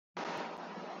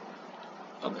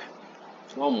Okay,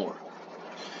 one more.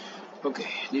 Okay,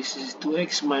 this is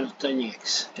 2x minus tangent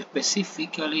x.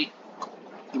 Specifically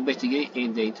investigate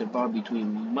in the interval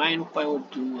between minus pi over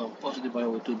 2 and positive pi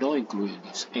over 2, don't include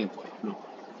this endpoint, no.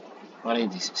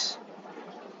 Parentheses.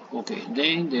 Okay,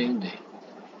 then.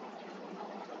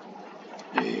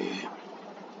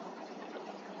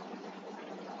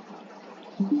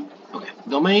 Okay,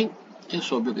 domain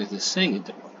is obvious que es the same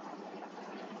interval.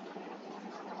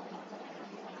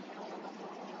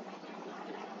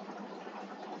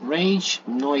 Range,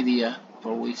 no idea,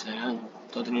 always I am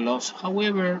totally lost.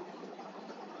 However,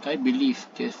 I believe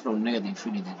it's from negative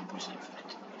infinity to positive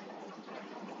infinity.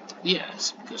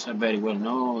 Yes, because I very well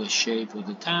know the shape of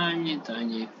the tangent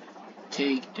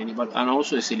take any value, and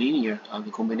also it's a linear and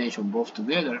the combination both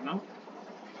together, no?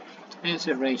 It's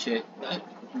a range,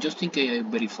 just in case I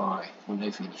verify when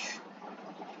I finish.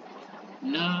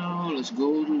 Now let's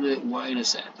go to the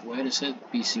y-intercept.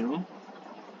 Y-intercept P0.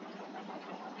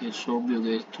 It's obvious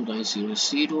that 2 times 0 is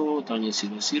 0, tangent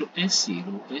 0 is 0, is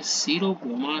 0, is 0,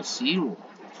 0.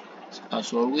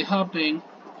 As always happen,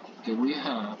 if we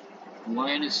have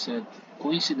y-intercept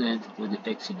coincident with the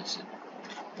x-intercept.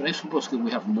 But I suppose that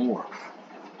we have more.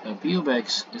 P of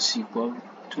x is equal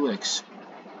to x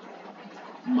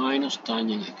minus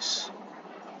tangent x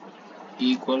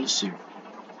equals 0.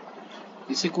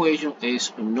 This equation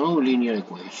is a non-linear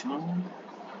equation.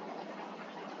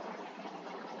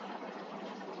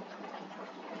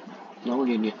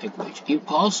 Non-linear equation.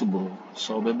 Impossible.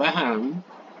 Solve it by hand.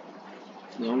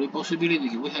 The only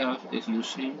possibility we have is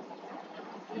using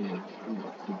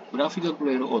graphical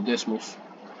calculator or Desmos.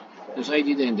 As I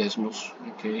did in Desmos.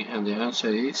 Okay, and the answer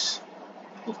is,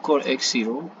 of course,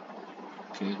 x0.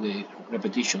 Okay, the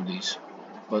repetition this,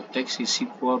 but x is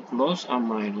equal plus and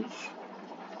minus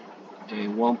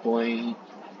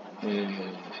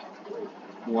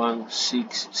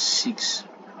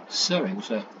 1.1667.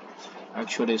 So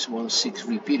actually it's 1.6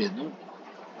 repeated, no?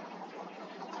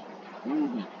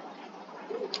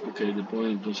 Okay, the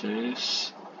point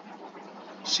is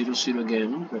 0, 0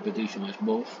 again, repetition is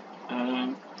both,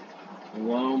 and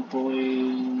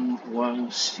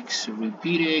 1.16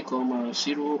 repeated,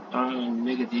 0, and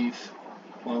negative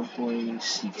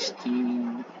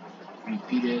 1.16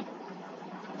 repeated,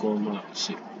 0.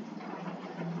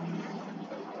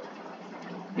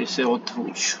 It's an odd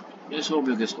function. It's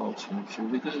obvious it's odd function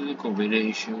because of the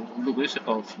combination. Look, it's an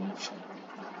odd function.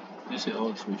 It's an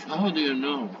odd function. How do you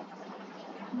know?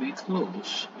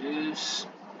 Because it's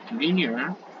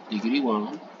linear, degree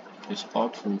 1, it's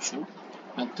odd function,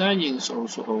 and tangent is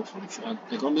also odd function, and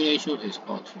the combination is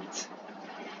odd function.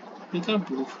 You can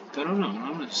prove, but no,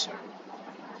 not necessary.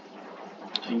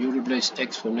 And you replace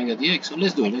x for negative x, so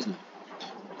let's do it.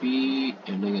 P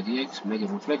and negative x, make a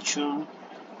reflection,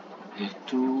 is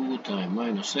 2 times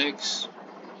minus x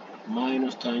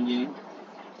minus tangent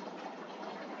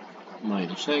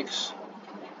minus x.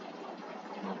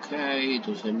 Okay,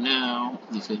 so now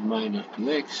this is minus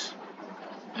 2x,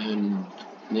 and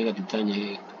negative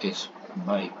tangent is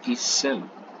by itself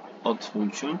odd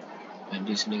function, and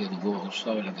this negative goes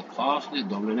outside like a positive,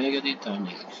 double negative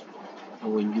tangent x.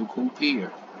 And when you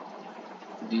compare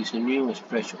this new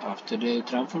expression after the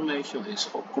transformation, is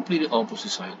completely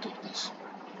opposite side of this.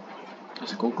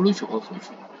 As a conclusion, odd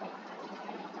function.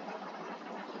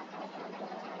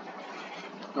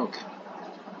 Okay.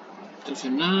 So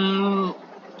now,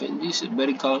 in this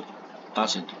vertical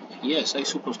asymptote, yes, I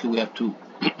suppose that we have two.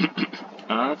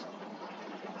 Add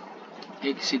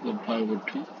x equal pi over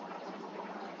 2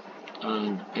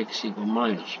 and x equal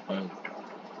minus pi over 2.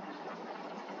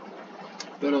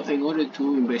 But in order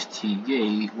to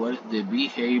investigate what is the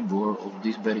behavior of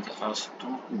this vertical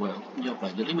asymptote, well, you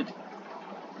apply the limit.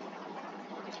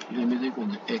 Limited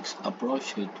when the x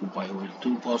approaches to pi over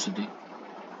 2 positive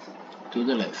to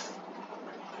the left,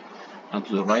 and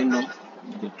to the right no,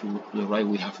 because to the right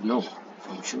we have no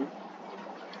function,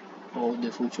 or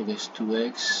the function is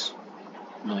 2x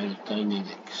minus tangent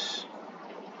x.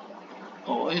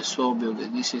 Oh, it's obvious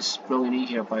that this is plugging in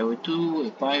here pi over 2,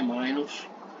 a pi minus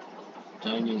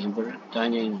tangent inverse,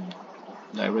 tangent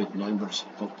direct, no inverse,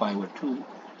 of pi over 2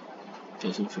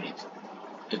 is infinity.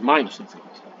 It's minus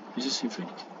infinity. This is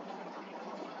infinity.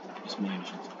 It's minus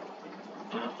infinity.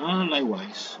 And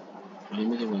likewise,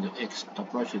 limited when the x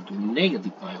approaches to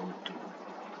negative pi over 2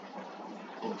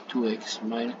 of 2x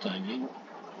minus tangent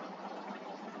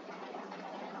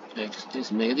x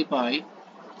is negative pi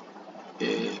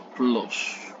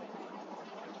plus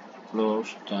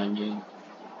tangent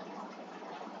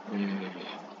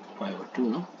pi over 2,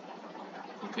 no?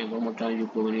 Okay, one more time you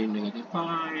put in negative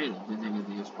pi, the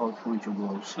negative odd function go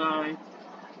outside,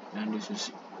 and this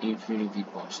is infinity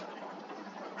positive.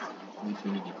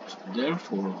 infinity positive.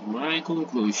 Therefore, my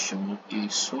conclusion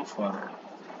is so far.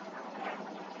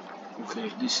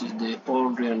 Okay, this is the all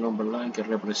real number line can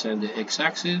represent the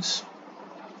x-axis.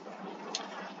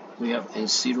 We have a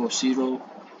 0, 0.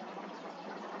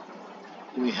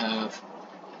 We have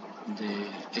the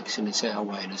x and z and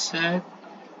y and z.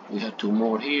 We have two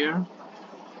more here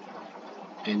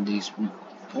in this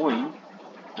point,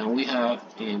 and we have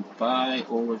in pi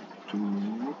over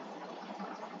 2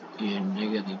 and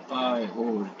negative pi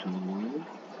over 2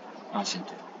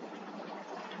 asymptote.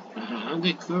 And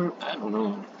the curve, I don't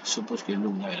know, suppose it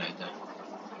look like that.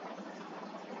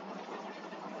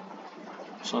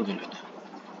 Something like that.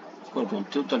 Well,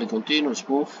 totally continuous,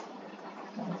 smooth.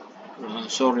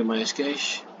 Sorry, my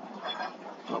sketch.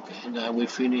 Okay, now we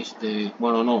finished the,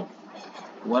 well, no.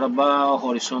 What about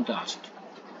horizontal asymptote?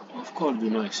 Of course, do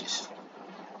not exist.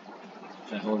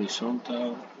 The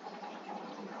horizontal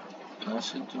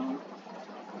asymptote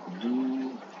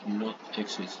do not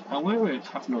exist. However, it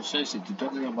have no sense to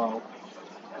talking about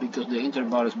because the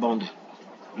interval is bounded.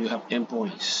 You have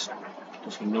endpoints.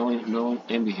 So no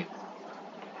ambiguity.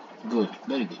 Good,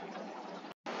 very good.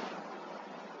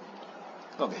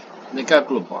 Okay, the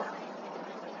calculus part.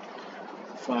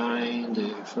 Find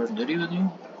the first derivative.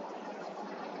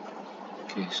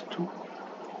 Case 2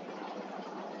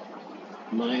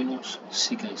 minus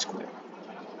secant squared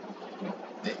of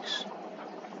x.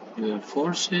 You are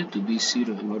forced to be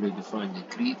 0 in order to find the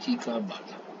critical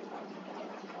value.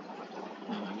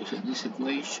 So this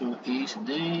equation is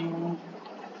then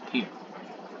here.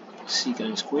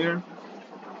 Secant squared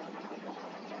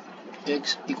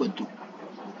x equal to.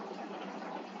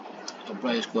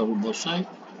 Apply square root both sides.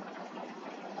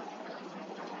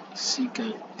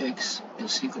 Secant x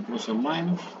is equal plus or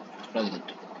minus radical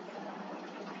 2.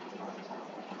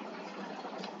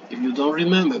 If you don't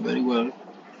remember very well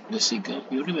the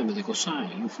secant, you remember the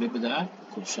cosine. You flip that,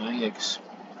 cosine x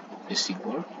is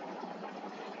equal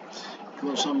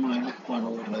plus or minus 1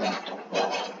 over radical 2.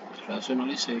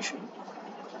 Rationalization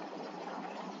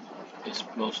is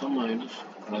plus or minus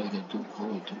radical 2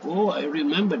 over 2. Oh, I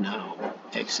remember now.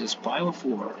 X is pi over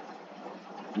 4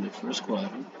 in the first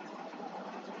quadrant.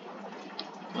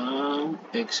 And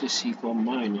x is equal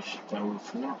minus pi over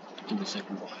 4 in the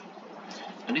second quadrant.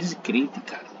 And this is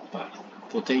critical, but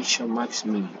potential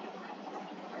maximum.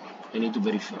 I need to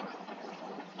verify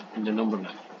in the number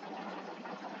line.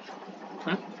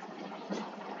 Okay?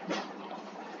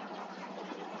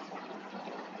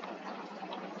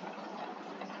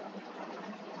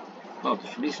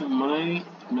 Okay, this is my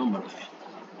number line.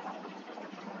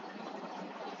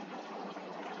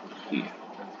 Here.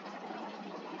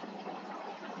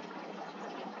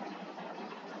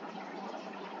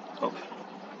 Okay.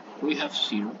 We have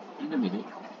 0 in the middle.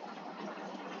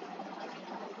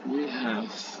 We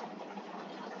have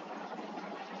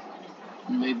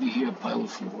maybe here pi over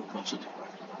 4 positive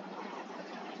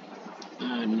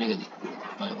and negative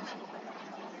pi over 4.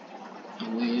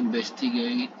 And we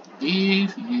investigate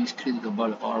if these critical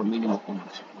values are minimum or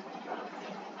maximum.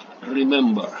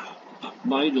 Remember,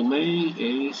 my domain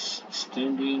is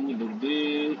extending a little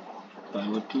bit, pi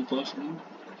over 2 positive,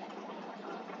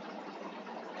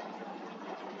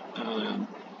 and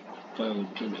pi over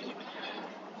 2 negative.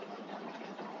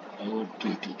 Pi over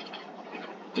 2, 2, 2.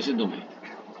 It's a domain.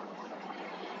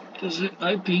 Because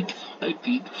I pick,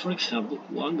 for example,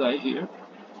 one guy here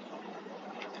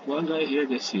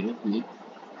gets 0, good,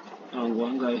 and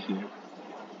one guy here.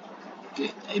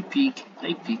 Okay, I pick,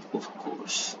 of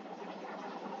course,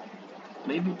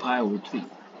 maybe pi over 3,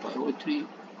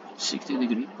 60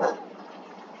 degree,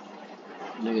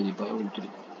 negative pi over 3,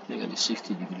 negative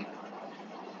 60 degree.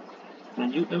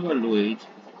 And you evaluate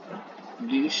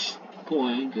this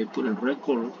point, I put in red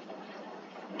color,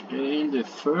 and the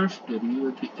first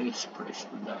derivative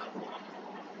expression, that one.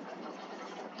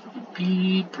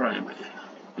 P prime,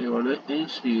 evaluate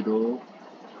n0,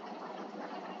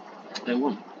 I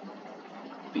 1.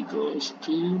 Because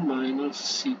 2 minus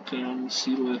secant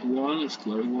 0 is 1,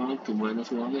 square 1, 2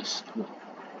 minus 1 is 1.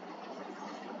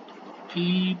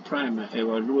 P prime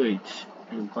evaluate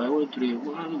in pi over 3,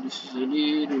 1, this is a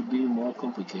little bit more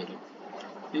complicated.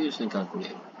 Using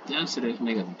calculator. The answer is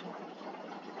negative 2.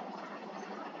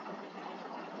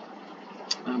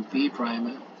 And P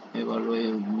prime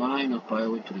evaluate minus pi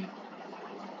over 3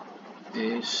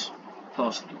 is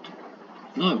positive 2.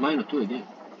 No, minus 2 again.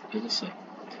 As I say.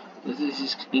 This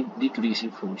is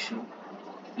decreasing function.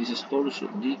 This is also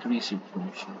decreasing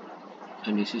function.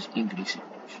 And this is increasing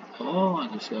function. Oh,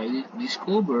 and so I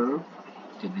discover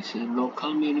that this is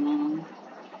local minimum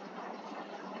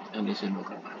and this is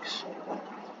local max.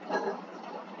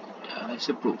 That's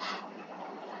a proof.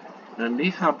 And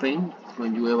this happens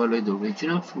when you evaluate the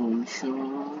original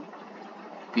function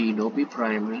p no p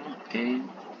prime and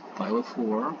pi over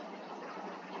 4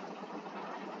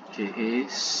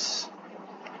 is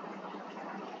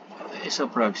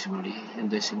approximately in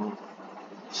decimal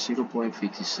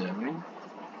 0.57,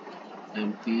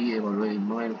 and p evaluated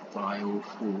minus pi over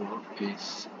 4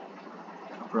 is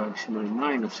approximately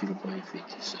minus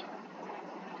 0.57.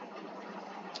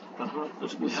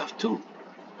 Because we have two.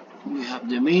 We have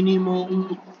the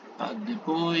minimum at the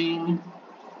point.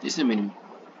 This is the minimum.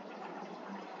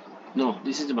 No,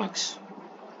 this is the max,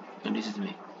 and this is the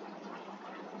min.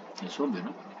 That's obvious,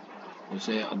 no? We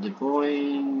say at the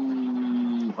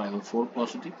point pi over 4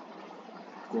 positive,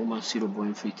 comma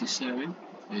 0.57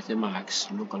 is the max,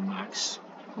 local max,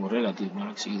 or relative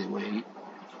max, either way,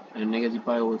 and negative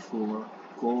pi over 4,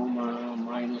 comma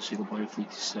minus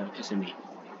 0.57 is the mean.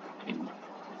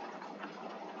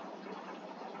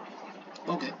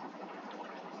 Okay,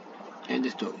 end the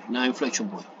story. Now inflection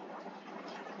point.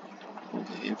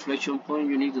 Okay, inflection point,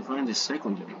 you need to find the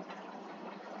second derivative.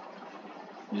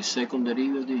 The second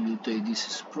derivative, you take this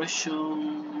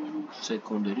expression,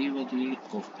 second derivative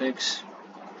of x.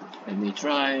 Let me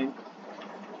try.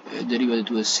 Derivative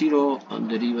to a 0, and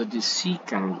derivative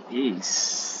secant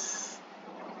is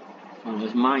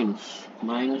minus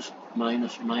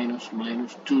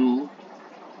 2.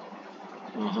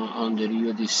 On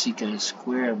derivative secant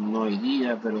square, no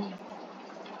idea, but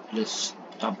let's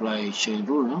apply chain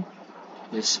rule, no?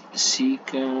 It's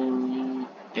secant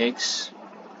x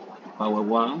power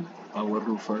 1, power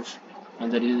rule first,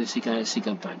 and derivative secant is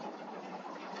secant tangent.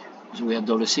 So we have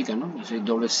double secant, no? We say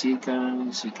double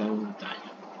secant tangent.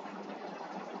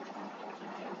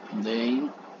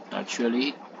 Then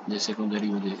actually the second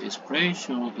derivative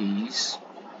expression is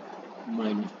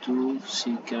minus 2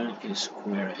 secant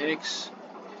square x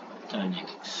tangent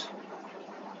x.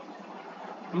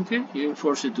 Okay, you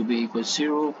force it to be equal to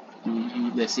 0.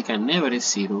 The secant never is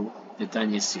 0, the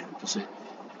tangent is 0. Entonces,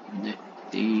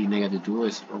 the negative 2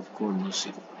 is of course not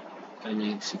 0.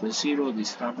 Tangent x equals 0.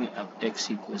 This happens at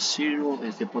x equals 0.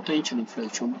 Is the potential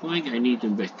inflection point I need to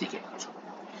investigate.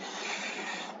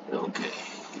 Okay,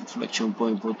 inflection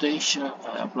point potential.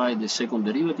 I apply the second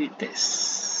derivative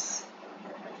test.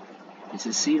 This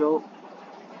is 0.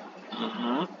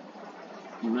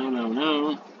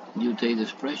 Now you take the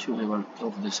expression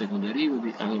of the second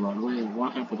derivative and evaluate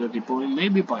one hypothetical point,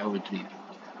 maybe pi over 3.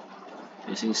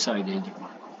 It's inside the interval,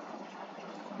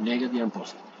 negative and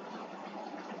positive.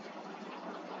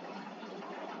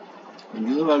 When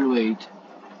you evaluate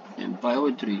in pi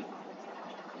over 3,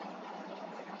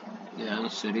 the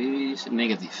answer is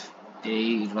negative,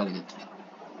 a radical 3.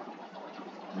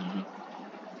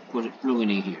 Plug it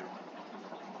in here.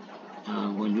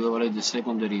 When you evaluate the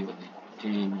second derivative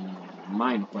in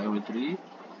minus pi over 3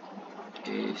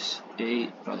 is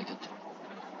a radical 3.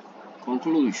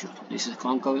 Conclusion, this is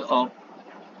concave up,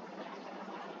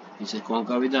 this is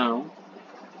concave down,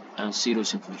 and 0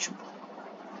 is inflection point.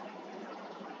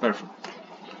 Perfect.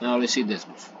 Now let's see this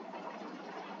move.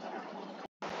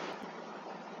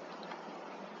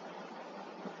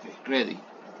 Okay, ready.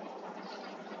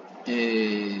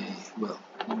 Well,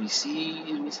 let me see.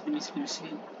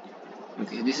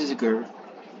 Okay, this is a curve.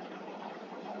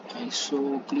 I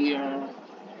saw clear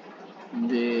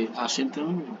the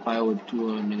asymptote, pi over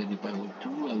 2 and negative pi over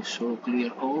 2. I saw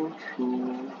clear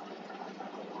also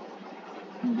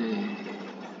the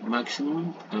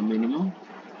maximum and minimum.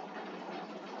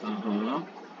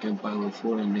 And pi over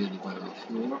 4 and negative pi over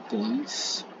 4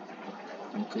 points.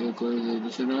 Okay,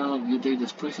 so now you take the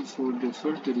expression for the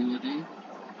first derivative,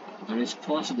 and it's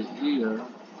positive here.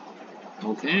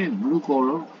 Okay, blue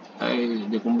color,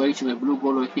 the convection of blue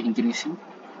color is increasing,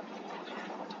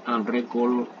 and red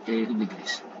color is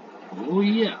decreasing. Oh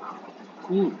yeah,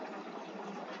 cool.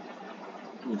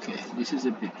 Okay, this is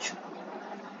the picture.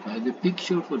 The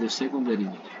picture for the second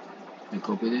derivative. I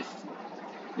copy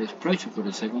the expression for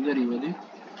the second derivative.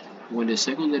 When the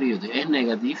second derivative is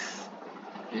negative,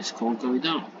 it's concave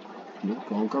down. Look,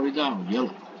 concave down,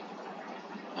 yellow.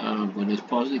 When it's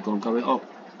positive, concave up,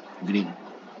 green.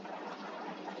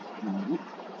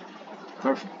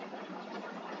 Perfect.